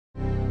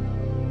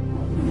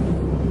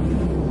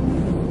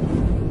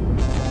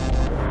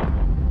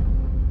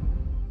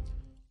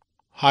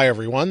Hi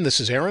everyone, this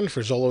is Aaron for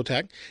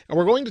Zollotech, and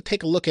we're going to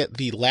take a look at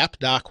the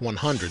Lapdock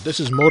 100. This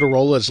is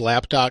Motorola's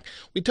Lapdock.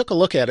 We took a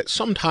look at it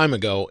some time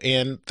ago,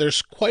 and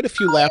there's quite a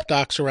few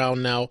Lapdocks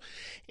around now,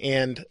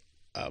 and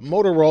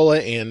Motorola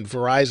and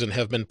Verizon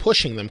have been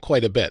pushing them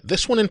quite a bit.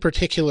 This one in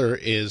particular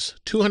is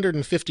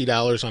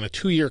 $250 on a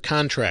 2-year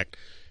contract,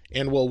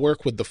 and will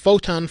work with the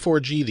Photon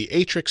 4G, the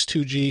Atrix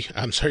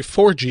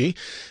 4G,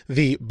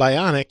 the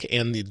Bionic,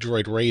 and the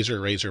Droid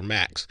Razr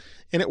Max.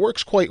 And it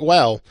works quite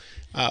well,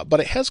 but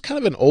it has kind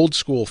of an old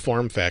school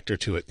form factor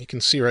to it. You can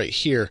see right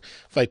here,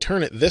 if I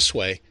turn it this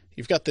way,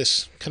 you've got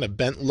this kind of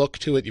bent look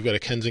to it. You've got a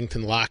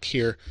Kensington lock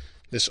here.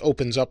 This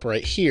opens up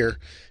right here,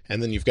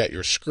 and then you've got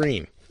your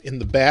screen. In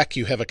the back,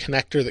 you have a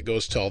connector that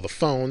goes to all the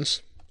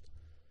phones.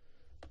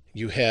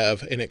 You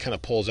have, and it kind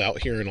of pulls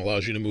out here and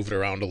allows you to move it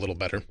around a little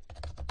better.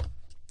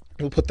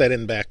 We'll put that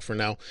in back for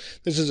now.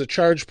 This is a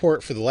charge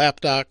port for the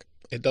Lapdock.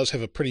 It does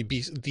have a pretty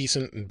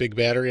decent and big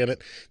battery in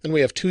it. Then we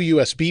have 2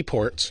 USB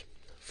ports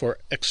for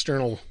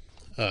external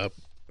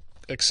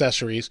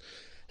accessories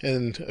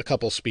and a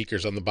couple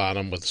speakers on the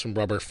bottom with some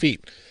rubber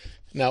feet.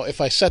 Now,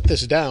 if I set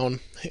this down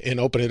and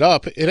open it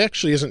up, it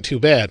actually isn't too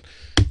bad.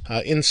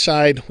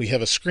 Inside, we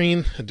have a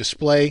screen, a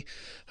display.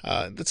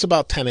 That's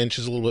about 10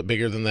 inches, a little bit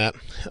bigger than that.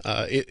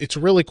 It's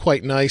really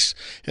quite nice.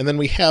 And then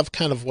we have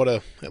kind of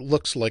it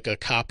looks like a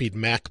copied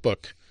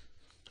MacBook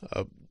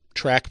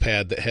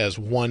trackpad that has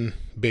one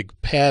big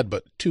pad,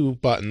 but 2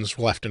 buttons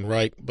left and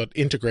right, but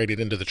integrated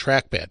into the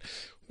trackpad.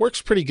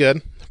 Works pretty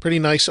good, pretty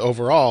nice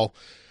overall,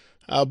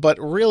 but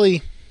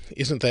really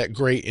isn't that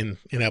great in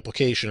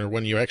application or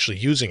when you're actually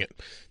using it.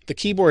 The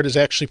keyboard is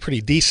actually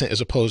pretty decent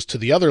as opposed to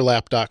the other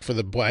Lapdock for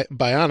the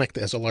Bionic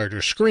that has a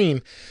larger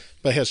screen,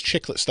 but has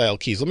chiclet style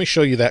keys. Let me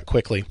show you that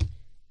quickly.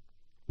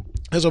 It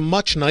has a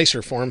much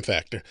nicer form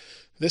factor.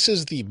 This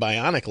is the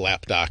Bionic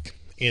Lapdock,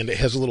 and it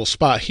has a little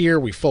spot here.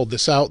 We fold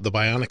this out. The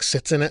Bionic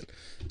sits in it.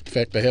 In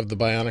fact, I have the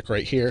Bionic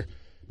right here.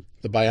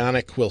 The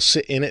Bionic will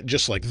sit in it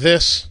just like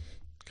this.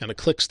 Kind of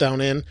clicks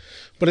down in,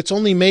 but it's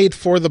only made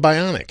for the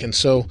Bionic, and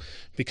so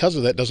because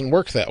of that, it doesn't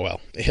work that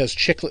well. It has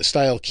chiclet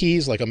style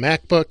keys like a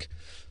MacBook,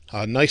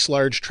 a nice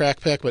large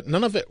trackpad, but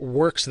none of it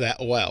works that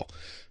well.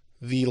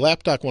 The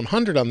Lapdock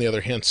 100, on the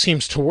other hand,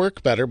 seems to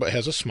work better, but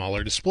has a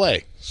smaller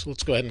display. So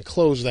let's go ahead and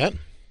close that.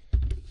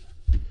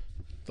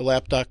 The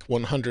Lapdock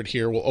 100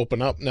 here will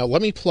open up. Now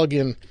let me plug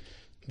in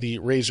the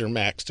Razr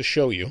Max to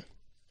show you.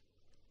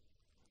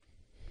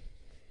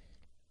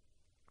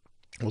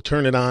 We'll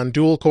turn it on,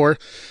 dual core.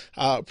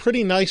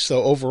 Pretty nice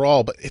though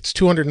overall, but it's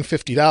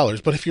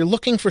 $250. But if you're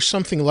looking for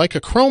something like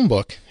a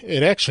Chromebook,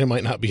 it actually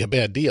might not be a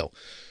bad deal.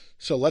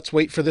 So let's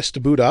wait for this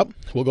to boot up.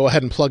 We'll go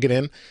ahead and plug it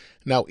in.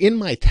 Now in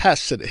my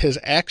tests, it has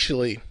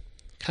actually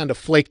kind of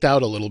flaked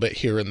out a little bit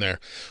here and there.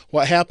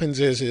 What happens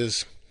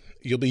is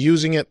you'll be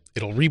using it,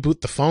 it'll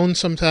reboot the phone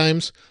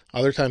sometimes,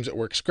 other times it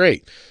works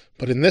great.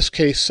 But in this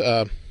case,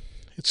 it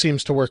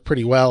seems to work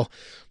pretty well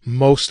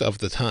most of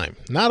the time.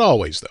 Not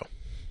always though.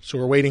 So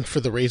we're waiting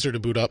for the Razr to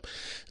boot up.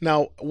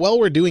 Now, while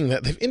we're doing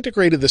that, they've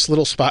integrated this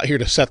little spot here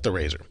to set the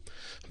Razr.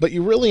 But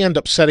you really end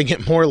up setting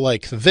it more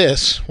like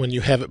this when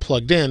you have it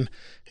plugged in,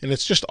 and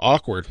it's just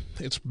awkward.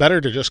 It's better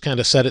to just kind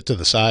of set it to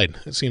the side.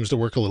 It seems to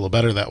work a little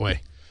better that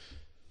way.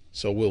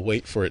 So we'll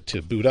wait for it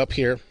to boot up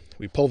here.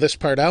 We pull this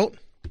part out.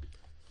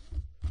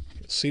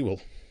 You'll see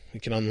we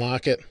can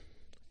unlock it.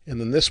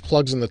 And then this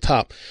plugs in the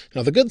top.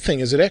 Now the good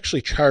thing is it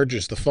actually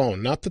charges the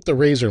phone. Not that the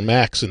Razr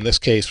Max in this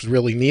case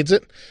really needs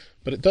it,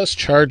 but it does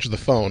charge the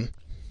phone.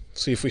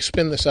 See, if we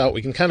spin this out,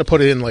 we can kind of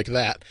put it in like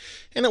that,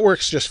 and it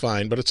works just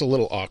fine, but it's a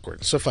little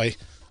awkward. So if I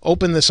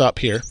open this up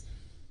here,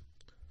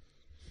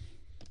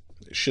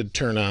 it should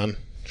turn on.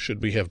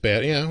 Should we have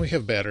battery? Yeah, we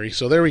have battery.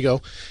 So there we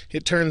go.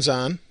 It turns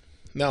on.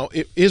 Now,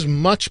 it is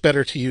much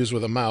better to use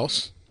with a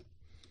mouse.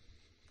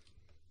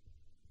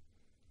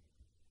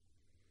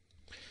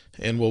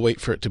 And we'll wait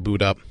for it to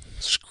boot up.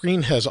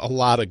 Screen has a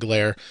lot of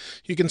glare.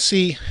 You can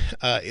see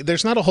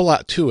there's not a whole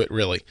lot to it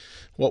really.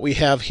 What we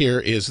have here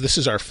is this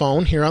is our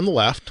phone here on the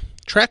left.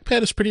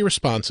 Trackpad is pretty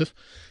responsive.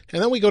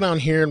 And then we go down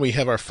here and we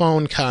have our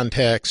phone,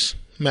 contacts,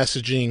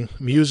 messaging,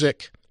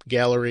 music,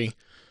 gallery,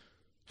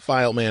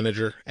 file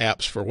manager,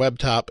 apps for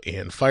WebTop,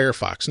 and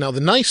Firefox. Now the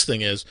nice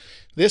thing is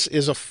this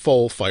is a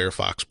full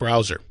Firefox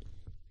browser.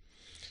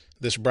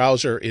 This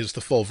browser is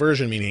the full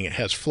version, meaning it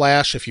has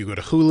Flash. If you go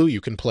to Hulu,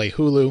 you can play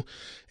Hulu.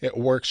 It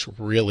works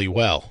really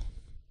well.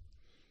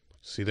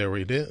 See, there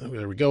we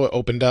go. It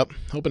opened up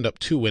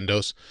 2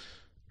 windows.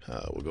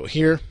 We'll go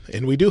here,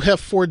 and we do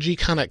have 4G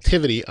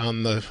connectivity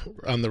on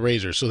the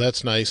Razr, so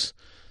that's nice.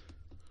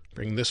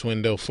 Bring this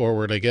window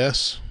forward, I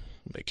guess.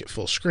 Make it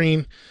full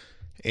screen,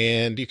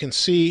 and you can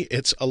see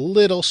it's a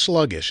little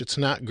sluggish. It's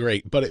not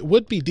great, but it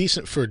would be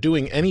decent for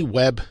doing any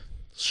web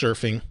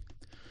surfing,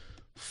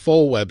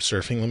 full web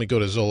surfing. Let me go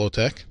to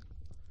Zollotech.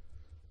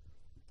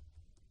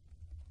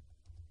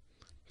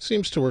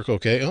 Seems to work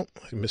okay. Oh,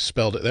 I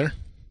misspelled it there.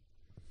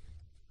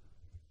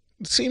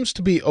 It seems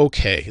to be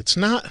okay. It's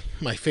not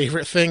my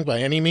favorite thing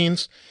by any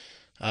means.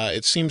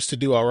 It seems to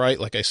do all right,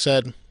 like I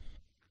said.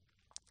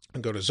 I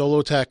go to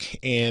Zollotech,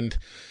 and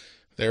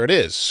There it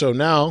is. So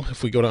now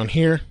if we go down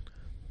here,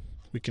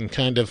 we can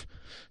kind of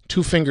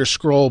two-finger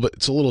scroll, but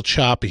it's a little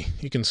choppy.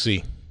 You can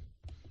see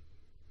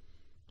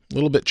a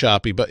little bit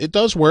choppy, but it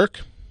does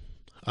work.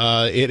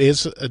 It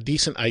is a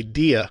decent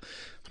idea.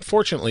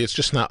 Unfortunately, it's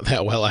just not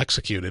that well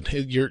executed.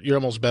 You're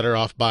almost better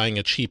off buying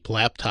a cheap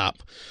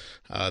laptop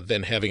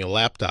than having a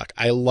Lapdock.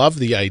 I love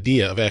the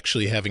idea of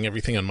actually having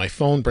everything on my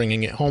phone,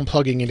 bringing it home,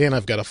 plugging it in.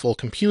 I've got a full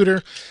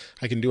computer.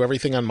 I can do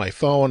everything on my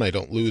phone. I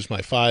don't lose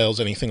my files,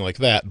 anything like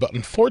that. But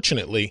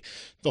unfortunately,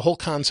 the whole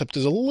concept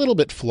is a little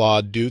bit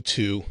flawed due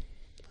to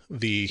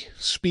the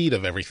speed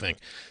of everything.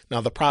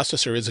 Now, the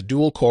processor is a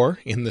dual core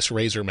in this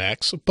Razer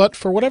Max, but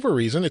for whatever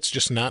reason, it's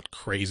just not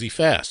crazy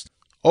fast.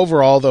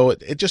 Overall, though,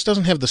 it just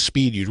doesn't have the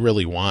speed you'd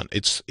really want.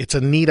 It's a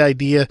neat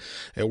idea.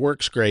 It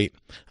works great.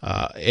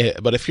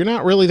 But if you're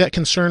not really that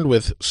concerned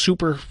with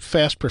super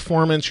fast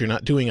performance, you're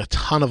not doing a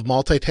ton of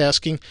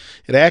multitasking,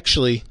 it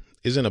actually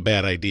isn't a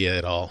bad idea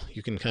at all.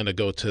 You can kind of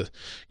go to, you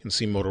can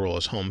see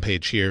Motorola's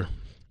homepage here.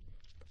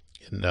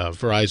 And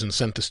Verizon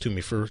sent this to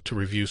me to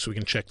review, so we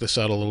can check this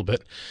out a little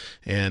bit.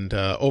 And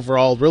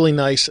overall, really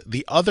nice.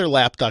 The other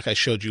Lapdock I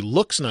showed you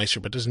looks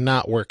nicer, but does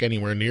not work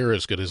anywhere near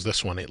as good as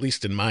this one, at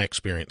least in my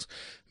experience.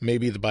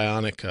 Maybe the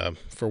Bionic,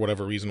 for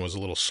whatever reason, was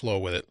a little slow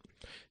with it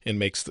and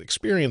makes the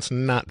experience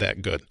not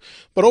that good.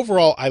 But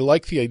overall, I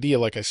like the idea,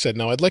 like I said.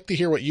 Now, I'd like to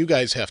hear what you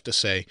guys have to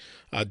say.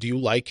 Do you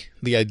like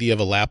the idea of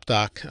a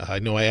Lapdock? I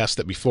know I asked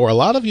that before. A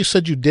lot of you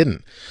said you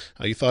didn't.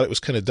 You thought it was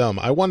kind of dumb.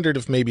 I wondered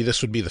if maybe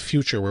this would be the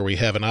future where we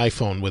have an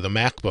iPhone with a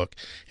MacBook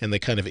and they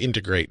kind of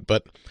integrate.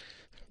 But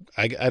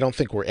I don't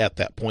think we're at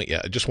that point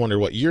yet. I just wonder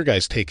what your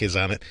guys' take is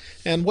on it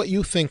and what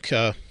you think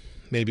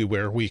maybe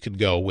where we could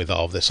go with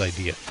all of this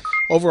idea.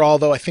 Overall,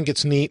 though, I think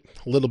it's neat,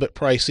 a little bit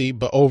pricey,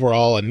 but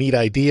overall a neat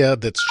idea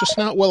that's just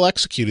not well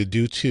executed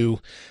due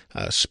to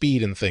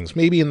speed and things.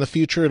 Maybe in the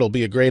future it'll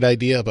be a great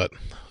idea, but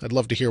I'd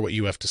love to hear what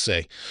you have to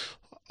say.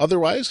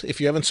 Otherwise,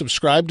 if you haven't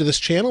subscribed to this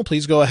channel,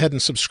 please go ahead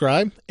and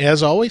subscribe.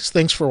 As always,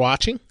 thanks for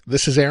watching.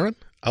 This is Aaron.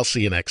 I'll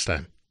see you next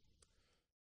time.